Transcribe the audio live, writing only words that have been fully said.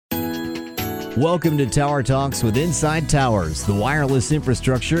Welcome to Tower Talks with Inside Towers, the wireless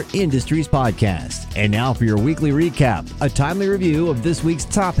infrastructure industry's podcast. And now for your weekly recap, a timely review of this week's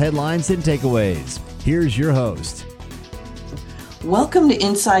top headlines and takeaways. Here's your host. Welcome to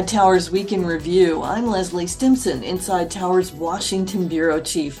Inside Towers Week in Review. I'm Leslie Stimson, Inside Towers Washington Bureau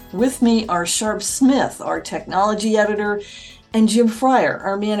Chief. With me are Sharp Smith, our technology editor, and Jim Fryer,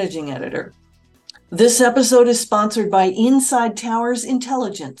 our managing editor. This episode is sponsored by Inside Towers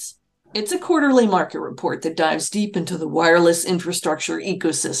Intelligence. It's a quarterly market report that dives deep into the wireless infrastructure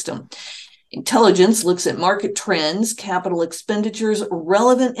ecosystem. Intelligence looks at market trends, capital expenditures,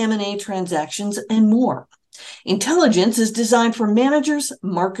 relevant M&A transactions, and more. Intelligence is designed for managers,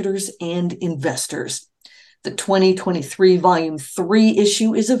 marketers, and investors. The 2023 Volume 3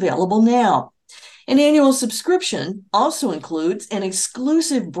 issue is available now. An annual subscription also includes an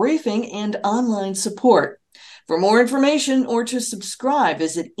exclusive briefing and online support. For more information or to subscribe,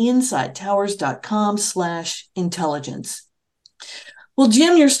 visit insidetowers.com/intelligence. Well,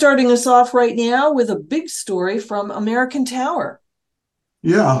 Jim, you're starting us off right now with a big story from American Tower.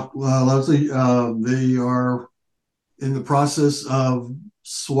 Yeah, Leslie, they are in the process of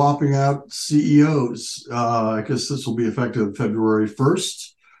swapping out CEOs. I guess this will be effective February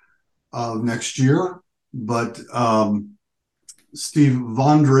 1st of next year. But Steve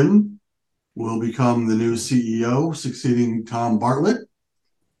Vondran will become the new CEO, succeeding Tom Bartlett,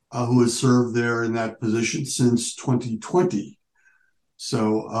 who has served there in that position since 2020.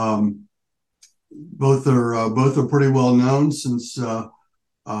 So both are pretty well known, since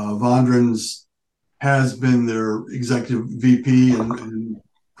Vondran's has been their executive VP and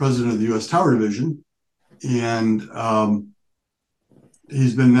president of the U.S. Tower Division, and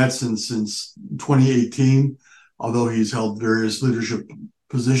he's been that since 2018. Although he's held various leadership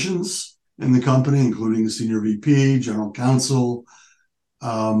positions in the company, including senior VP, general counsel,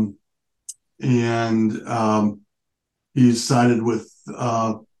 and he's sided with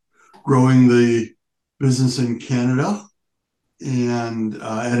growing the business in Canada and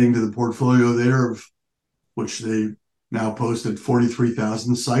adding to the portfolio there, of which they now posted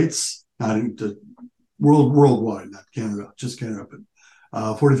 43,000 sites, not into worldwide, not Canada, just Canada,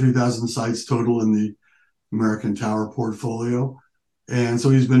 but 43,000 sites total in the American Tower portfolio. And so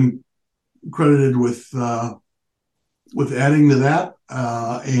he's been credited with adding to that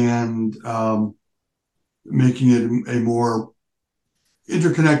and making it a more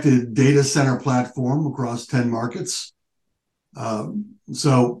interconnected data center platform across 10 markets.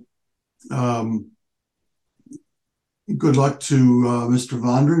 So good luck to Mr.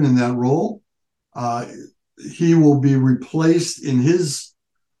 Vondran in that role. He will be replaced in his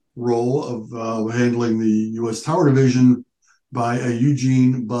role of handling the U.S. Tower Division by a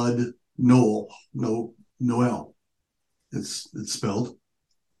Eugene Bud Noel. It's spelled.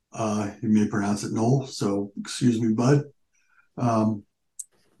 You may pronounce it Noel, so excuse me, Bud.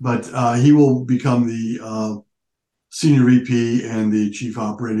 But he will become the senior VP and the chief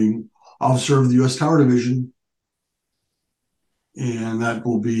operating officer of the U.S. Tower Division, and that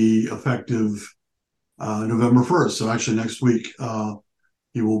will be effective November 1st. So actually next week,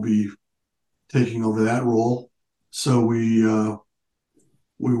 he will be taking over that role. So we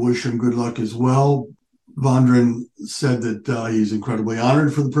wish him good luck as well. Vondran said that he's incredibly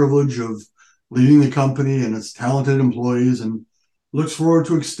honored for the privilege of leading the company and its talented employees, and looks forward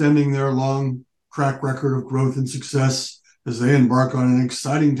to extending their long track record of growth and success as they embark on an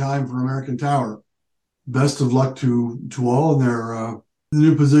exciting time for American Tower. Best of luck to all in their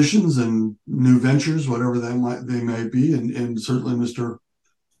new positions and new ventures, whatever they may be, and certainly Mr.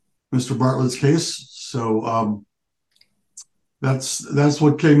 Bartlett's case. So that's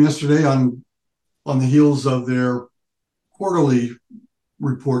what came yesterday on the heels of their quarterly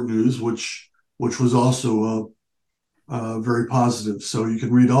report news, which was also very positive. So you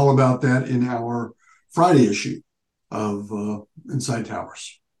can read all about that in our Friday issue of Inside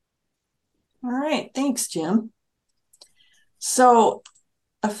Towers. All right, thanks, Jim. So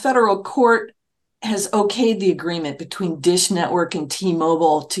a federal court has okayed the agreement between Dish Network and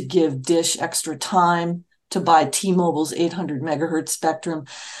T-Mobile to give Dish extra time to buy T-Mobile's 800 megahertz spectrum.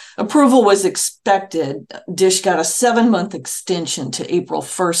 Approval was expected. Dish got a 7-month extension to April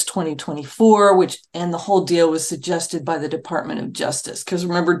 1st, 2024, and the whole deal was suggested by the Department of Justice. Because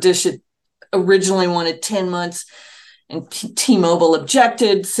remember, Dish had originally wanted 10 months, and T-Mobile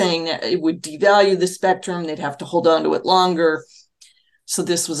objected, saying that it would devalue the spectrum. They'd have to hold on to it longer. So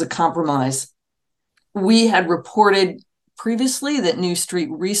this was a compromise. We had reported previously that New Street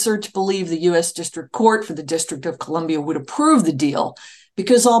Research believed the U.S. District Court for the District of Columbia would approve the deal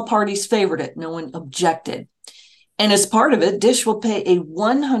because all parties favored it. No one objected. And as part of it, Dish will pay a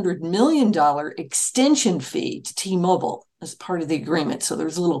 $100 million extension fee to T-Mobile as part of the agreement. So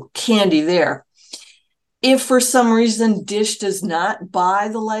there's a little candy there. If for some reason Dish does not buy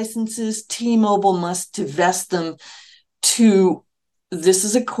the licenses, T-Mobile must divest them to, this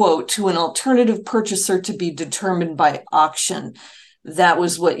is a quote, to an alternative purchaser to be determined by auction. That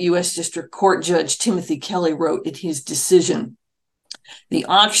was what U.S. District Court Judge Timothy Kelly wrote in his decision. The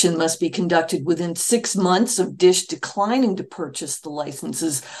auction must be conducted within 6 months of Dish declining to purchase the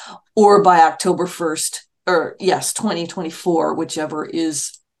licenses, or by October 1st, 2024, whichever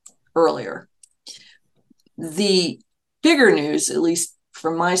is earlier. The bigger news, at least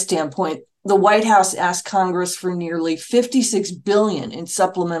from my standpoint, the White House asked Congress for nearly $56 billion in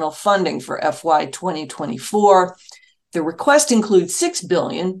supplemental funding for FY 2024. The request includes $6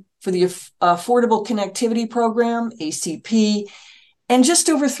 billion for the Affordable Connectivity Program, ACP, and just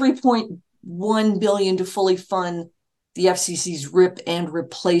over $3.1 billion to fully fund the FCC's RIP and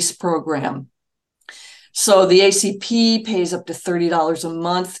Replace program. So the ACP pays up to $30 a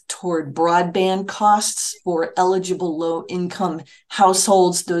month toward broadband costs for eligible low-income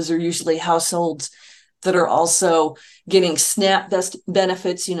households. Those are usually households that are also getting SNAP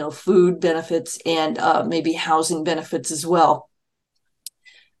benefits, food benefits, and maybe housing benefits as well.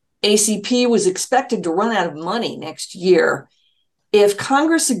 ACP was expected to run out of money next year. If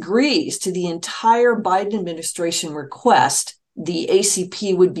Congress agrees to the entire Biden administration request, the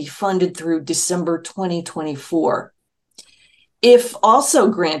ACP would be funded through December 2024. If also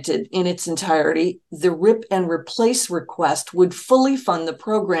granted in its entirety, the RIP and Replace request would fully fund the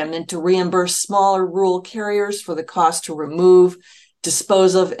program and to reimburse smaller rural carriers for the cost to remove,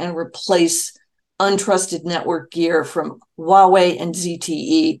 dispose of, and replace untrusted network gear from Huawei and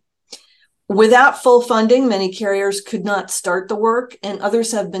ZTE. Without full funding, many carriers could not start the work, and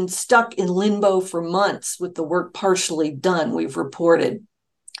others have been stuck in limbo for months with the work partially done, we've reported.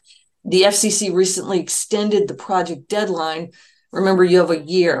 The FCC recently extended the project deadline. Remember, you have a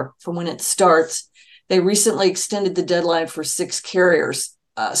year from when it starts. They recently extended the deadline for 6 carriers,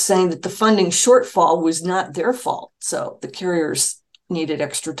 saying that the funding shortfall was not their fault, so the carriers needed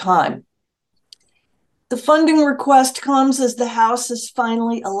extra time. The funding request comes as the House has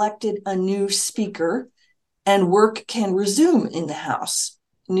finally elected a new speaker and work can resume in the House.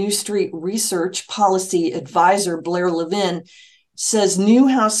 New Street Research Policy Advisor Blair Levin says new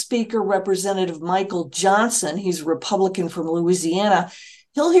House Speaker Representative Michael Johnson, he's a Republican from Louisiana,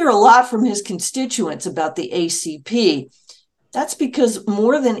 he'll hear a lot from his constituents about the ACP. That's because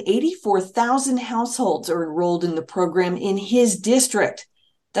more than 84,000 households are enrolled in the program in his district.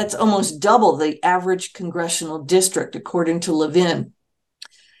 That's almost double the average congressional district, according to Levin.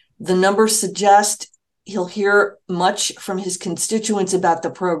 The numbers suggest he'll hear much from his constituents about the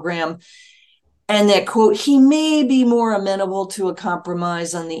program, and that, quote, he may be more amenable to a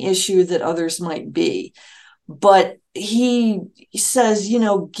compromise on the issue that others might be. But he says,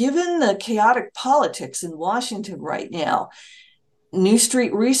 given the chaotic politics in Washington right now, New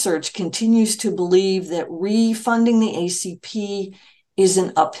Street Research continues to believe that refunding the ACP is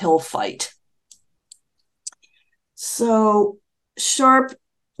an uphill fight. So, Sharp,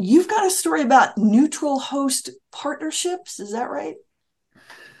 you've got a story about neutral host partnerships, is that right?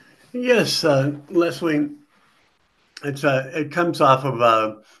 Yes, Leslie. It comes off of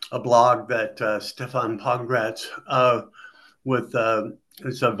a blog that Stefan Pongratz,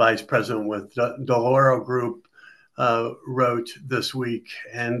 is a vice president with Deloro Group, wrote this week,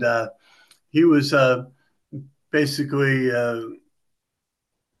 and he was basically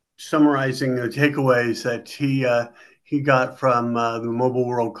summarizing the takeaways that he got from the Mobile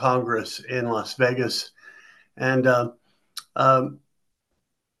World Congress in Las Vegas, and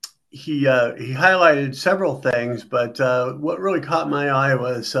he highlighted several things. But what really caught my eye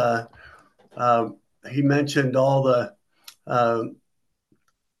was he mentioned all the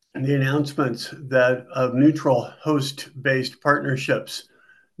announcements that of neutral host-based partnerships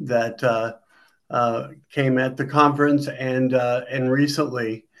that came at the conference and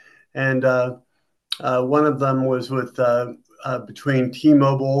recently. And one of them was with between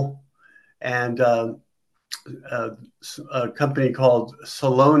T-Mobile and a company called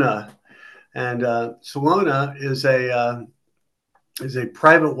Celona. And Celona is a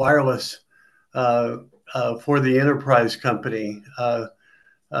private wireless for the enterprise company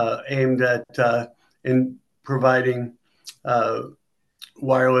aimed at in providing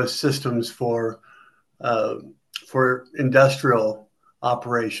wireless systems for industrial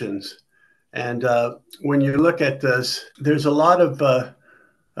operations. And when you look at this, there's a lot of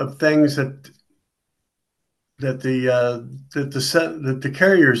things that the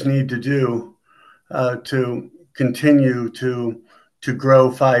carriers need to do to continue to grow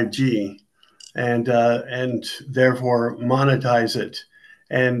 5G and therefore monetize it.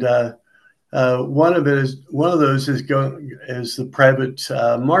 And one of those is the private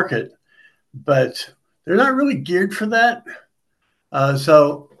market, but they're not really geared for that.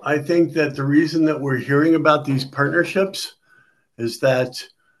 So I think that the reason that we're hearing about these partnerships is that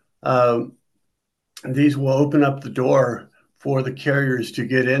these will open up the door for the carriers to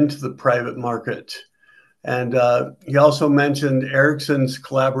get into the private market. And he also mentioned Ericsson's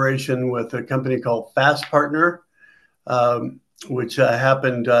collaboration with a company called FastPartner, which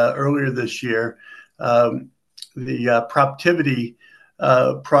happened earlier this year. The Proptivity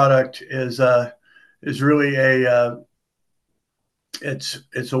product is really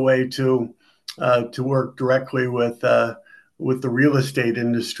it's a way to work directly with the real estate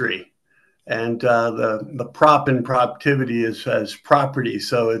industry, and the prop in Proptivity is as property,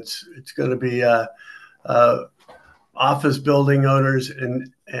 so it's going to be office building owners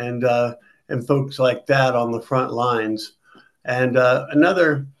and folks like that on the front lines. And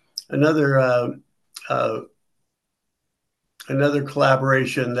another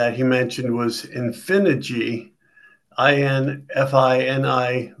collaboration that he mentioned was Infinigy,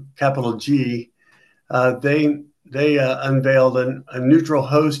 INFINI capital G. They unveiled a neutral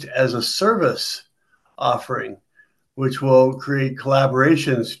host as a service offering, which will create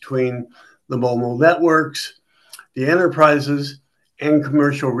collaborations between the mobile networks, the enterprises, and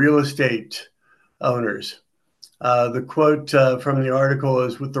commercial real estate owners. The quote from the article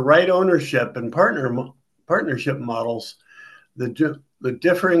is, with the right ownership and partnership models, the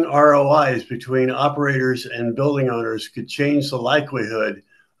differing ROIs between operators and building owners could change the likelihood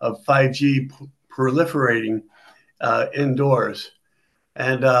of 5G proliferating indoors.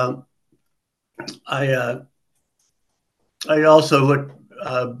 And I also looked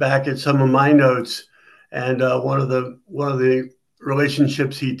back at some of my notes, and one of the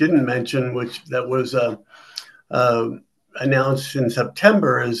relationships he didn't mention, that was announced in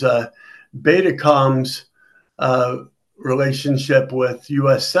September, is Betacom's relationship with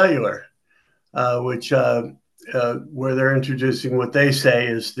U.S. Cellular, which where they're introducing what they say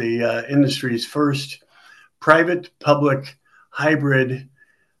is the industry's first private-public hybrid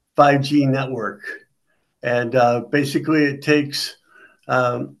 5G network. And basically, it takes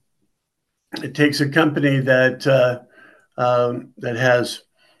a company that has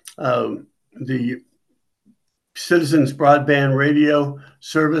the Citizens Broadband Radio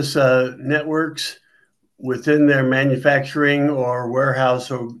Service networks within their manufacturing or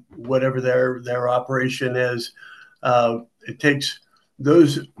warehouse or whatever their operation is. It takes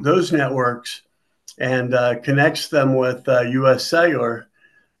those networks and connects them with U.S. Cellular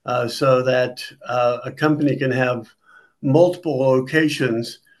so that a company can have multiple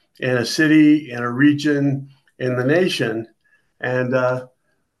locations in a city, in a region, in the nation. And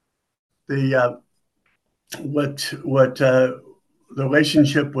what the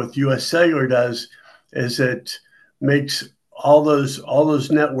relationship with U.S. Cellular does is it makes all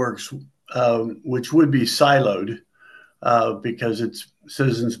those networks, which would be siloed because it's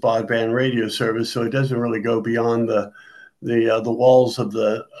Citizens Broadband Radio Service, so it doesn't really go beyond the walls of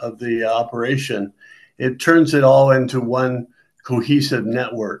the operation. It turns it all into one cohesive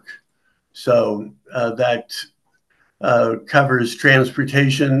network. So that covers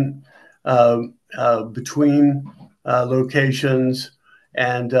transportation between locations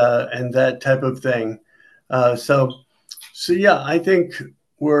and that type of thing. So yeah, I think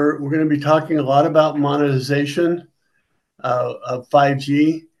we're going to be talking a lot about monetization of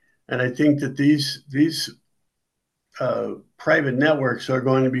 5G, and I think that these private networks are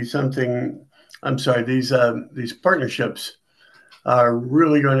going to be something. I'm sorry, these partnerships are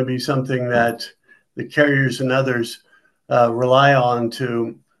really going to be something that the carriers and others rely on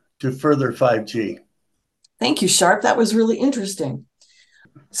to further 5G. Thank you, Sharp. That was really interesting.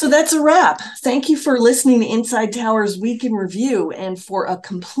 So that's a wrap. Thank you for listening to Inside Towers Week in Review. And for a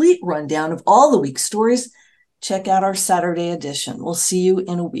complete rundown of all the week's stories, check out our Saturday edition. We'll see you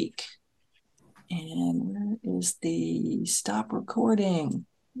in a week. And where is the stop recording?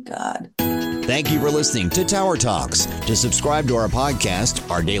 God. Thank you for listening to Tower Talks. To subscribe to our podcast,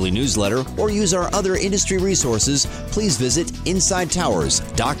 our daily newsletter, or use our other industry resources, please visit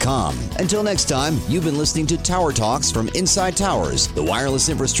InsideTowers.com. Until next time, you've been listening to Tower Talks from Inside Towers, the Wireless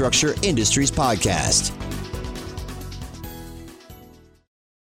Infrastructure Industries podcast.